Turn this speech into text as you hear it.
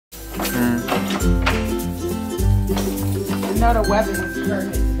know the weather was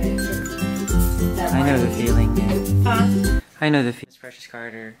perfect today too. I know the feeling. Huh? I know the feeling. It's Precious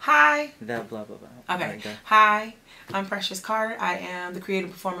Carter. Hi. The blah blah blah. Okay. Hi, I'm Precious Carter. I am the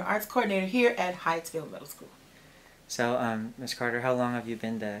Creative Performing Arts Coordinator here at Hyattsville Middle School. So, Ms. Carter, how long have you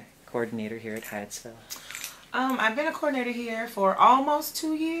been the coordinator here at Hyattsville? I've been a coordinator here for almost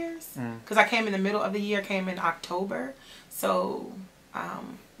 2 years because I came in the middle of the year, came in October. So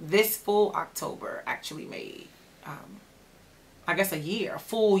this full October actually made, I guess, a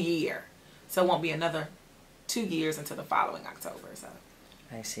full year. So it won't be another 2 years until the following October. So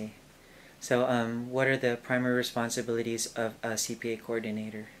I see. So what are the primary responsibilities of a CPA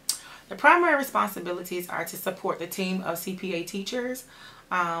coordinator? The primary responsibilities are to support the team of CPA teachers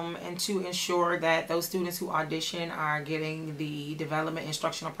and to ensure that those students who audition are getting the development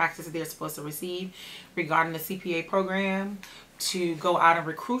instructional practices they're supposed to receive regarding the CPA program, to go out and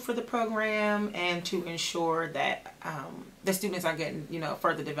recruit for the program, and to ensure that the students are getting,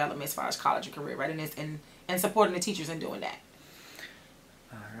 further development as far as college and career readiness, and supporting the teachers in doing that.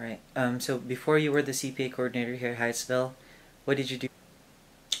 All right. So before you were the CPA coordinator here at Hyattsville, what did you do?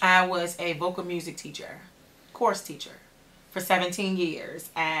 I was a vocal music teacher, course teacher, for 17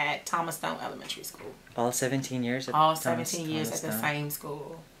 years at Thomas Stone Elementary School. All 17 years? All 17 years at the same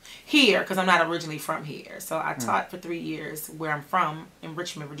school. Here, because I'm not originally from here. So I taught for 3 years where I'm from, in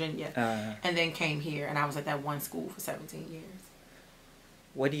Richmond, Virginia, and then came here, and I was at that one school for 17 years.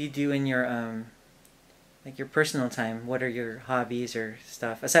 What do you do in your your personal time? What are your hobbies or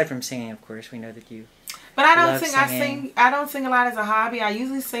stuff? Aside from singing, of course, we know that you. But I don't sing. I don't sing a lot as a hobby. I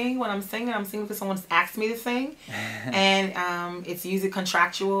usually sing when I'm singing. I'm singing because someone's asked me to sing, and it's usually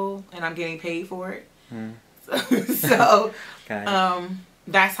contractual, and I'm getting paid for it. So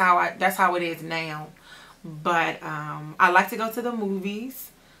that's how it is now. But I like to go to the movies.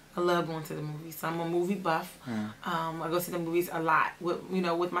 I love going to the movies. So I'm a movie buff. I go to the movies a lot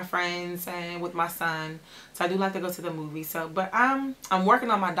with my friends and with my son. So I do like to go to the movies. So, but I'm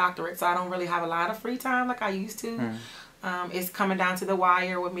working on my doctorate, so I don't really have a lot of free time like I used to. It's coming down to the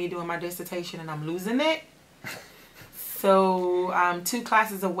wire with me doing my dissertation, and I'm losing it. So I'm 2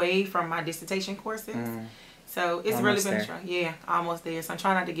 classes away from my dissertation courses. So it's almost really been there. Yeah, almost there. So I'm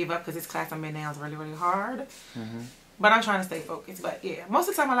trying not to give up because this class I'm in now is really, really hard. But I'm trying to stay focused. But yeah, most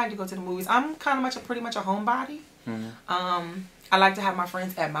of the time I like to go to the movies. I'm kind of pretty much a homebody. I like to have my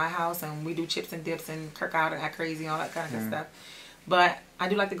friends at my house, and we do chips and dips and kirk out and act crazy and all that kind of good stuff. But I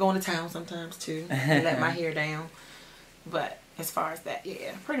do like to go into town sometimes too and let my hair down. But as far as that,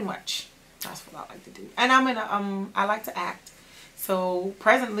 yeah, pretty much that's what I like to do. And I like to act. So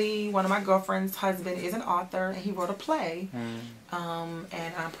presently, one of my girlfriend's husband is an author, and he wrote a play. And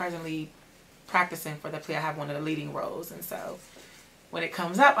I'm presently practicing for the play. I have one of the leading roles, and so when it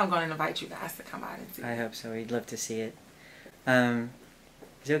comes up, I'm going to invite you guys to come out and see it. I hope so. We'd love to see it.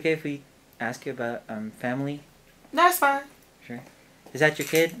 Is it okay if we ask you about family? That's fine. Sure. Is that your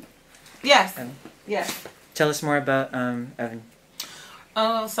kid? Yes. Yes. Tell us more about Evan.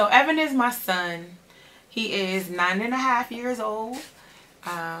 So Evan is my son. He is 9.5 years old.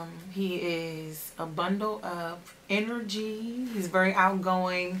 He is a bundle of energy. He's very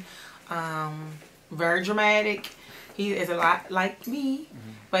outgoing. Very dramatic. He is a lot like me,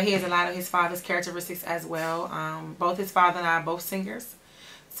 but he has a lot of his father's characteristics as well. Both his father and I are both singers,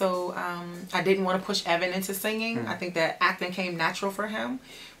 so I didn't want to push Evan into singing. I think that acting came natural for him,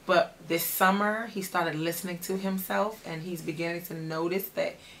 but this summer he started listening to himself, and he's beginning to notice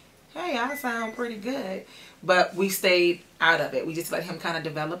that, hey, I sound pretty good. But we stayed out of it. We just let him kind of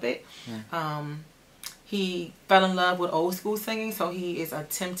develop it. He fell in love with old school singing, so he is a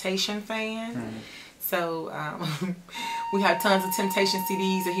Temptation fan. So we have tons of Temptation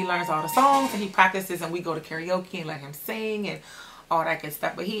CDs, and he learns all the songs, and he practices, and we go to karaoke and let him sing and all that good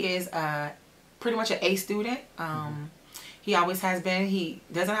stuff. But he is pretty much an A student. He always has been. He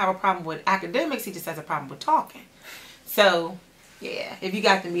doesn't have a problem with academics. He just has a problem with talking. So yeah, if you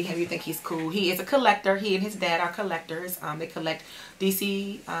got to meet him, you think he's cool. He is a collector. He and his dad are collectors. They collect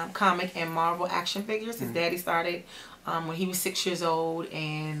DC comic and Marvel action figures. His daddy started when he was 6 years old,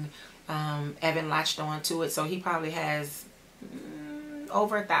 and Evan latched on to it. So he probably has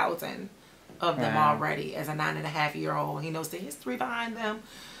over 1,000 of them already as a 9.5-year-old. He knows the history behind them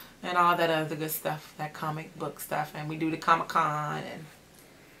and all that other good stuff, that comic book stuff. And we do the Comic-Con and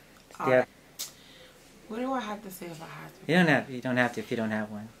all that. What do I have to say about Hyattsville? You don't have to if you don't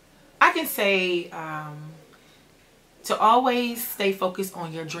have one. I can say to always stay focused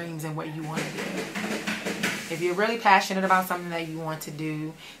on your dreams and what you want to do. If you're really passionate about something that you want to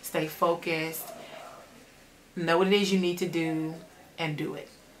do, stay focused. Know what it is you need to do and do it.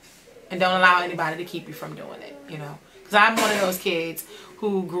 And don't allow anybody to keep you from doing it, Because I'm one of those kids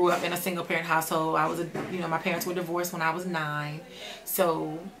who grew up in a single parent household. I was my parents were divorced when I was 9.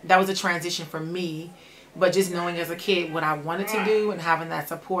 So that was a transition for me. But just knowing as a kid what I wanted to do and having that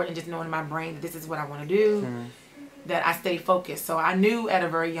support and just knowing in my brain that this is what I want to do, that I stayed focused. So I knew at a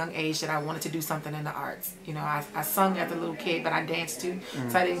very young age that I wanted to do something in the arts. You know, I sung as a little kid, but I danced too.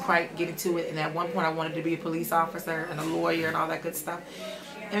 So I didn't quite get into it. And at one point I wanted to be a police officer and a lawyer and all that good stuff.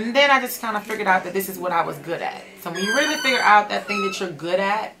 And then I just kind of figured out that this is what I was good at. So when you really figure out that thing that you're good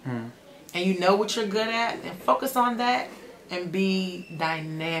at, and you know what you're good at, then focus on that and be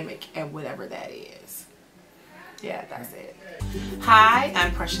dynamic at whatever that is. Yeah, that's it. Hi,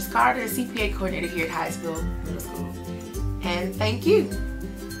 I'm Precious Carter, CPA coordinator here at Hyattsville Middle School. And thank you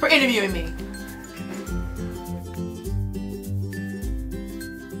for interviewing me.